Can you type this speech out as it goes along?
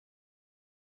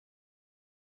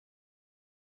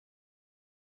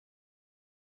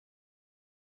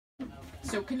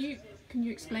So can you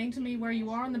explain to me where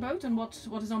you are on the boat and what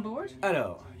is on board?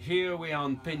 Alors, here we are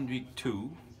on Pen Duick II,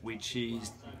 which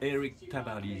is Eric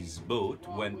Tabarly's boat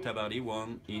when Tabarly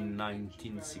won in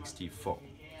 1964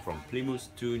 from Plymouth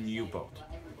to Newport.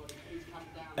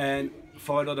 And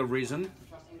for a lot of reasons,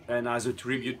 and as a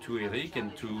tribute to Eric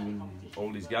and to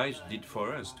all these guys did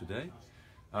for us today,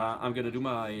 I'm going to do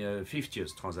my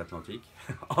 50th transatlantic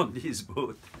on this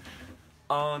boat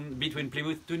between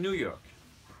Plymouth to New York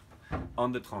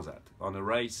on the Transat. On a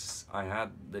race I had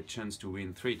the chance to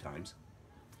win 3 times,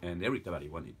 and Eric Tabarly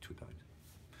won it 2 times.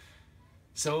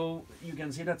 So you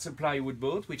can see that's a plywood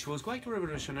boat, which was quite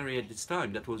revolutionary at this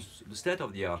time. That was the state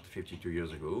of the art 52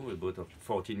 years ago, a boat of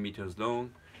 14 meters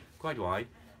long, quite wide,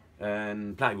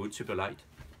 and plywood, super light,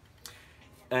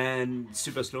 and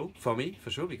super slow for me,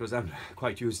 for sure, because I'm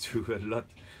quite used to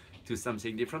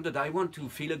something different. But I want to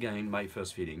feel again my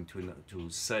first feeling, to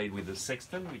sail with the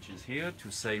sextant, which is here,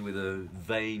 to sail with a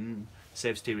vane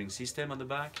self-steering system on the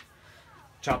back,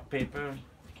 chart paper,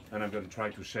 and I'm going to try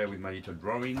to share with my little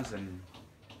drawings, and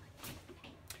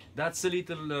that's a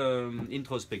little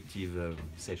introspective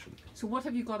session. So what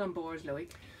have you got on board,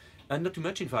 Loïck? And not too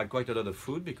much, in fact, quite a lot of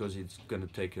food, because it's going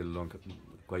to take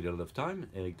quite a lot of time.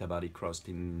 Eric Tabarly crossed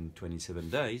in 27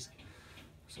 days,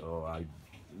 so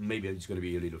maybe it's going to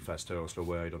be a little faster or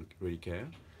slower, I don't really care.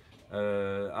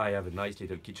 I have a nice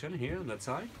little kitchen here on that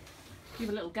side. You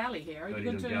have a little galley here. Are you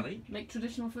going to make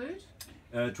traditional food?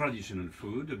 Traditional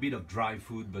food, a bit of dry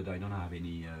food, but I don't have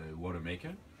any water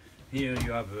maker. Here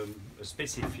you have a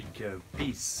specific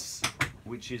piece,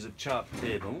 which is a chart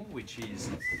table, which is,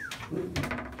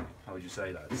 how would you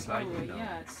say that? Slightly down.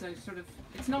 Yeah, it's so sort of,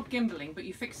 it's not gimbaling, but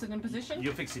you fix it in position?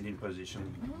 You fix it in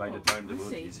position by the time the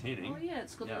boat is hitting. Oh yeah,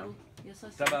 it's got a little, yes I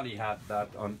see. Tabarly had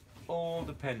that on all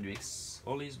the Pen Duicks,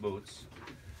 all his boats,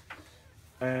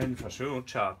 and for sure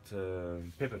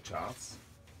paper charts.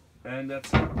 And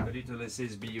that's a little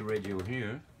SSB radio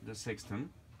here, the sextant.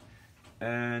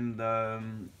 And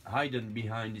hidden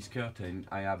behind this curtain,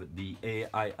 I have the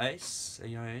AIS,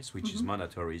 which is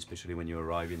mandatory, especially when you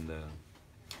arrive in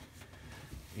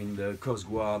the Coast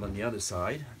Guard on the other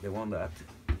side. They want that.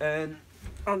 And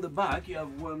on the back, you have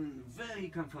one very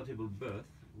comfortable berth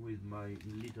with my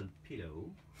little pillow,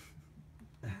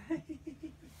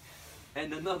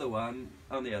 and another one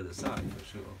on the other side, for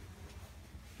sure.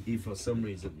 If for some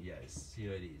reason, yes,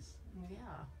 here it is. Yeah.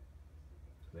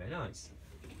 Very nice.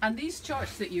 And these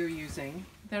charts that you're using,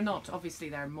 they're not, obviously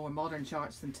they're more modern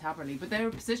charts than Tabarly, but there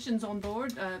are positions on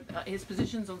board, his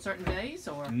positions on certain days,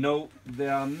 or? No, they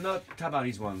are not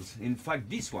Tabarly's ones. In fact,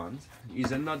 this one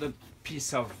is another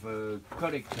piece of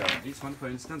collector. This one, for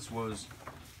instance, was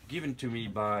given to me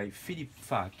by Philippe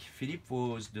Fac. Philippe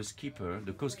was the skipper,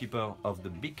 the co-skipper of the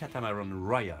big catamaran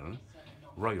Royal,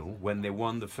 when they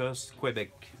won the first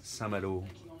Quebec Saint-Malo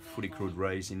fully crewed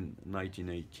race in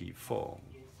 1984.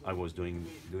 I was doing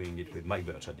it with Mike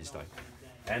Birch at this time.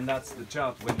 And that's the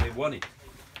chart when they won it,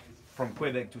 from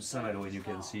Quebec to Saint-Malo, and you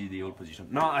can see the old position.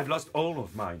 Now, I've lost all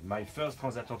of mine. My first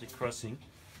transatlantic crossing,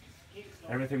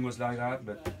 everything was like that,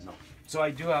 but no. So I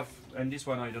do have, and this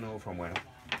one I don't know from where,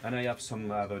 and I have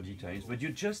some other details, but you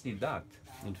just need that,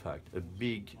 in fact. A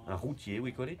routier,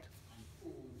 we call it,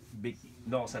 big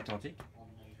North Atlantic.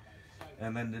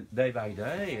 And then day by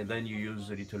day, and then you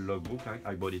use a little logbook.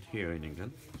 I bought it here in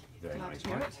England. Very nice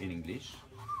one, in English.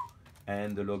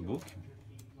 And the logbook.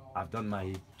 I've done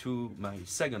my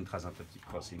second transatlantic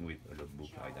crossing with a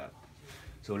logbook like that.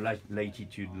 So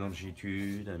latitude,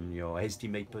 longitude, and your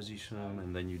estimate position,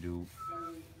 and then you do.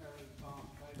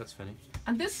 That's funny.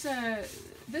 And this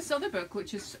other book,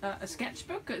 which is a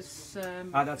sketchbook, is.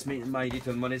 That's my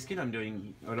little Moleskine. I'm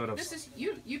doing a lot of. This is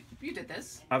you did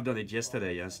this. I've done it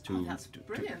yesterday, yes,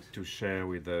 to share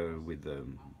with the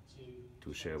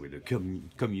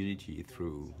community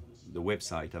through the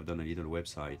website. I've done a little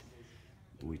website,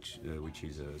 which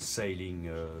is a sailing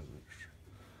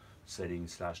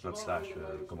slash not slash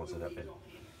comment ça s'appelle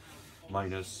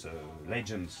minus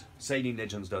legends,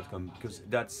 sailinglegends.com, because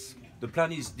that's the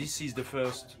plan. This is the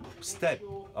first step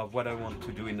of what I want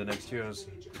to do in the next years,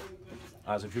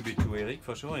 as a tribute to Eric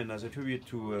for sure, and as a tribute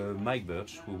to Mike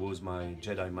Birch, who was my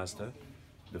Jedi Master,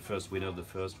 the first winner of the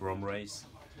first Rome race.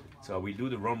 So we do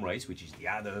the Rome race, which is the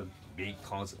other big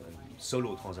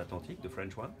solo transatlantic, the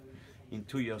French one, in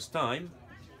 2 years' time,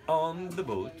 on the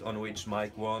boat on which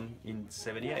Mike won in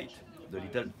 '78. The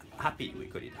little Happy, we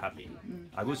call it Happy.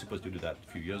 I was supposed to do that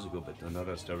a few years ago, but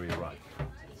another story arrived.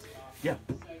 Yeah,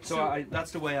 so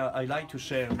that's the way I like to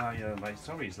share my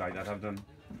stories like that. I've done.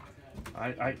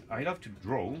 I love to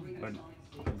draw, but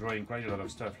I'm drawing quite a lot of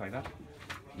stuff like that.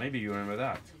 Maybe you remember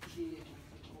that.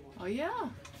 Oh yeah.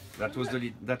 That was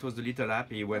the little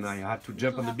happy when I had to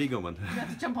jump on the bigger one. You had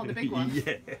to jump on the big one.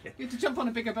 Yeah. You had to jump on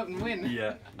a bigger boat and win.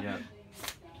 Yeah, yeah.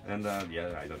 And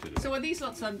yeah, I don't do that. So are these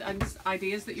lots of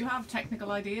ideas that you have,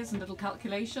 technical ideas and little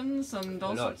calculations and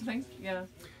all sorts of things? Yeah.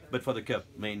 But for the cup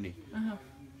mainly.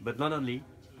 But not only.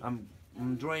 I'm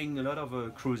drawing a lot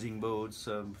of cruising boats,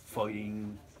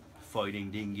 foiling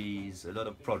dinghies, a lot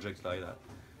of projects like that,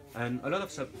 and a lot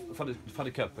of stuff for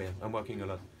the cup. Yeah, I'm working a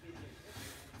lot.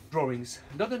 Drawings.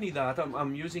 Not only that,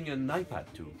 I'm using an iPad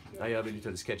too. I have a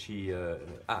little sketchy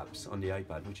apps on the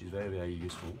iPad, which is very, very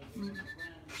useful.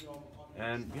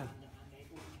 And yeah,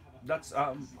 that's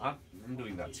I'm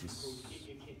doing that since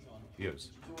years.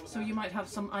 So you might have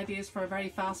some ideas for very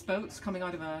fast boats coming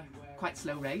out of a quite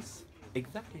slow race.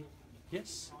 Exactly.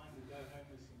 Yes.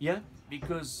 Yeah,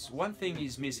 because one thing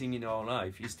is missing in our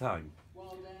life is time.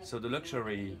 So the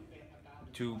luxury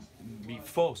to be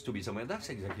forced to be somewhere, that's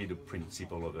exactly the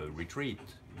principle of a retreat.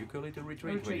 You call it a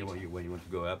retreat, when you want to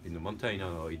go up in the mountain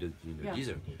or in the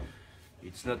desert.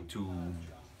 It's not to,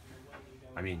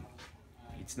 I mean,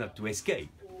 it's not to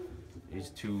escape, it's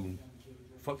to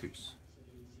focus.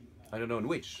 I don't know on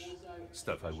which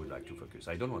stuff I would like to focus.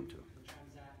 I don't want to.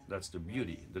 That's the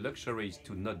beauty. The luxury is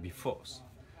to not be forced.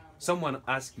 Someone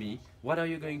asked me, what are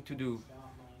you going to do?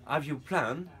 Have you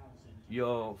planned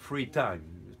your free time,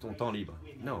 ton temps libre?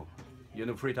 No. You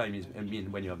know, free time is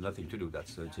when you have nothing to do.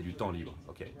 That's c'est du temps libre.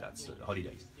 Okay, that's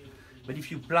holidays. But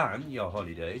if you plan your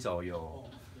holidays or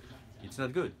it's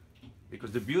not good.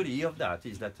 Because the beauty of that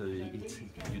is that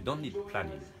you don't need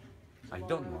planning. I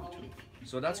don't want to.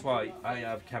 So that's why I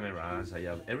have cameras, I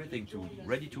have everything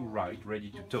ready to write, ready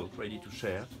to talk, ready to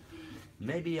share.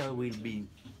 Maybe I will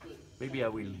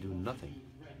do nothing.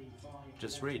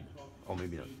 Just read, or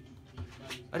maybe not.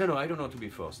 I don't know. I don't know to be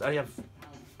forced. I have.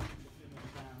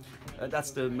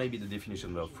 That's maybe the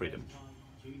definition of freedom.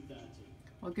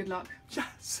 Well, good luck.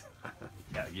 Yes.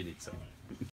 Yeah, you need some.